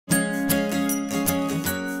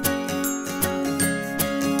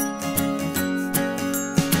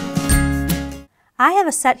I have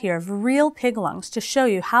a set here of real pig lungs to show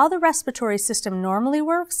you how the respiratory system normally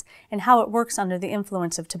works and how it works under the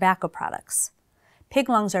influence of tobacco products. Pig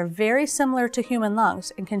lungs are very similar to human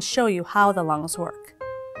lungs and can show you how the lungs work.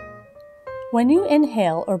 When you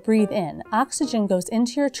inhale or breathe in, oxygen goes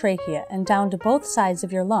into your trachea and down to both sides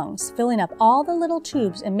of your lungs, filling up all the little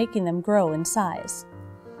tubes and making them grow in size.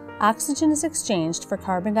 Oxygen is exchanged for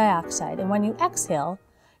carbon dioxide, and when you exhale,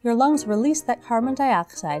 your lungs release that carbon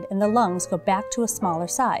dioxide and the lungs go back to a smaller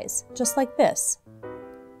size, just like this.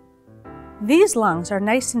 These lungs are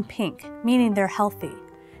nice and pink, meaning they're healthy.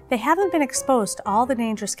 They haven't been exposed to all the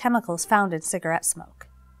dangerous chemicals found in cigarette smoke.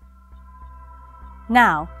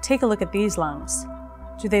 Now, take a look at these lungs.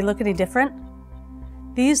 Do they look any different?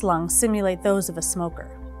 These lungs simulate those of a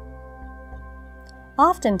smoker.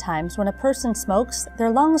 Oftentimes, when a person smokes, their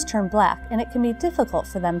lungs turn black and it can be difficult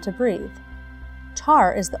for them to breathe.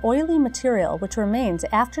 Tar is the oily material which remains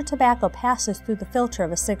after tobacco passes through the filter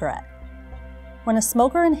of a cigarette. When a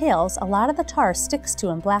smoker inhales, a lot of the tar sticks to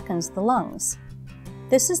and blackens the lungs.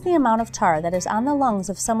 This is the amount of tar that is on the lungs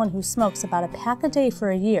of someone who smokes about a pack a day for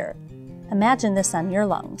a year. Imagine this on your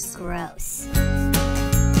lungs. Gross.